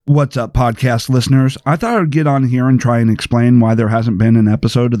What's up, podcast listeners? I thought I would get on here and try and explain why there hasn't been an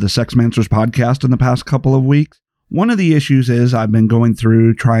episode of the Sexmancers podcast in the past couple of weeks. One of the issues is I've been going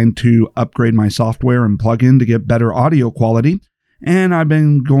through trying to upgrade my software and plugin to get better audio quality, and I've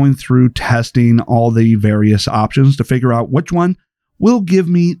been going through testing all the various options to figure out which one will give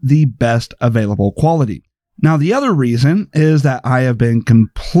me the best available quality. Now, the other reason is that I have been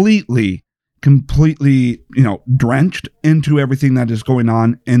completely, drenched into everything that is going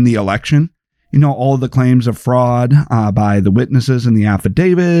on in the election. All of the claims of fraud by the witnesses and the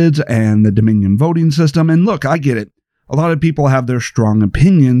affidavits and the Dominion voting system. And look, I get it. A lot of people have their strong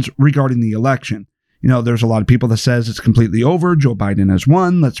opinions regarding the election. There's a lot of people that says it's completely over. Joe Biden has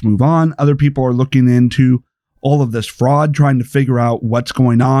won. Let's move on. Other people are looking into all of this fraud, trying to figure out what's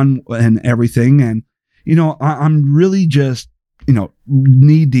going on and everything. And, I'm really just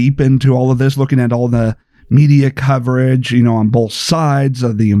knee deep into all of this, looking at all the media coverage, on both sides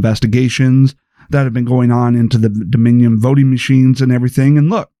of the investigations that have been going on into the Dominion voting machines and everything. And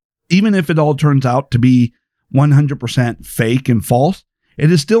look, even if it all turns out to be 100% fake and false,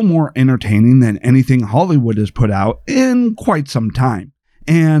 it is still more entertaining than anything Hollywood has put out in quite some time.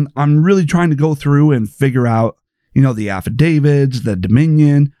 And I'm really trying to go through and figure out, the affidavits, the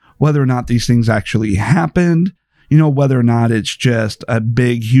Dominion, whether or not these things actually happened, whether or not it's just a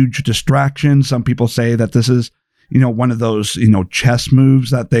big, huge distraction. Some people say that this is, one of those, chess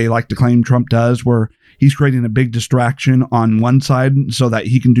moves that they like to claim Trump does, where he's creating a big distraction on one side so that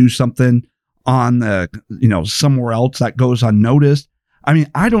he can do something on the, somewhere else that goes unnoticed. I mean,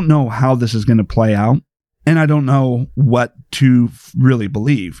 I don't know how this is going to play out, and I don't know what to really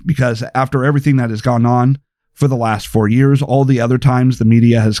believe, because after everything that has gone on for the last 4 years, all the other times the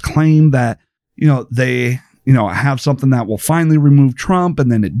media has claimed that, they have something that will finally remove Trump,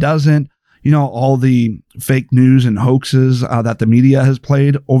 and then it doesn't. All the fake news and hoaxes that the media has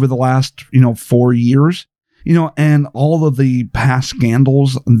played over the last, 4 years, and all of the past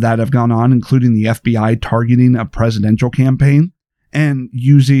scandals that have gone on, including the FBI targeting a presidential campaign and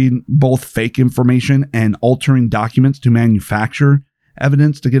using both fake information and altering documents to manufacture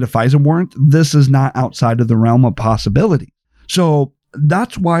evidence to get a FISA warrant. This is not outside of the realm of possibility. So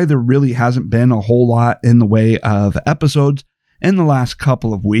that's why there really hasn't been a whole lot in the way of episodes in the last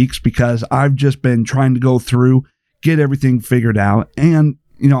couple of weeks, because I've just been trying to go through, get everything figured out. And,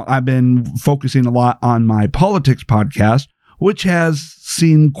 I've been focusing a lot on my politics podcast, which has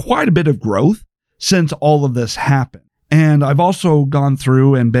seen quite a bit of growth since all of this happened. And I've also gone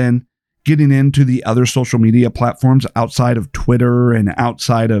through and been getting into the other social media platforms outside of Twitter and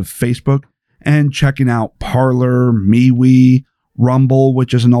outside of Facebook, and checking out Parler, MeWe, Rumble,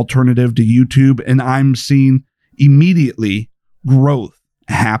 which is an alternative to YouTube. And I'm seeing immediately growth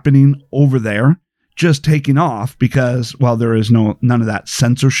happening over there, just taking off, because, well, there is none of that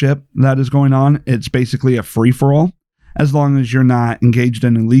censorship that is going on. It's basically a free-for-all. As long as you're not engaged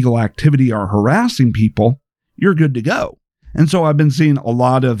in illegal activity or harassing people, you're good to go. And so I've been seeing a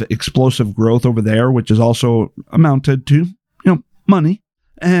lot of explosive growth over there, which has also amounted to, money.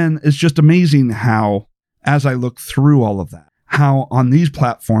 And it's just amazing how, as I look through all of that, how on these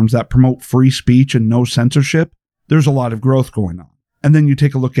platforms that promote free speech and no censorship, there's a lot of growth going on. And then you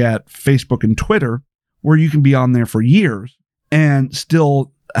take a look at Facebook and Twitter, where you can be on there for years and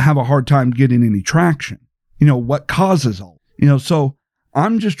still have a hard time getting any traction. What causes all? So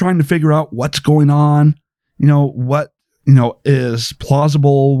I'm just trying to figure out what's going on, what, is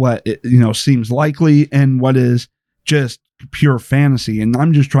plausible, what, seems likely, and what is just pure fantasy. And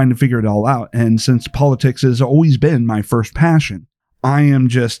I'm just trying to figure it all out. And since politics has always been my first passion, I am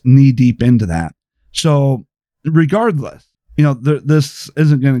just knee deep into that. So regardless, this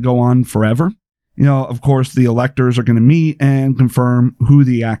isn't going to go on forever. Of course, the electors are going to meet and confirm who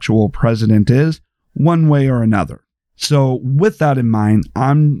the actual president is, one way or another. So with that in mind,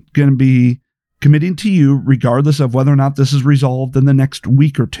 I'm going to be committing to you, regardless of whether or not this is resolved in the next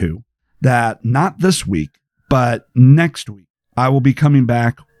week or two, that not this week, but next week, I will be coming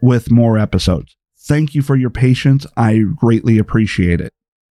back with more episodes. Thank you for your patience. I greatly appreciate it.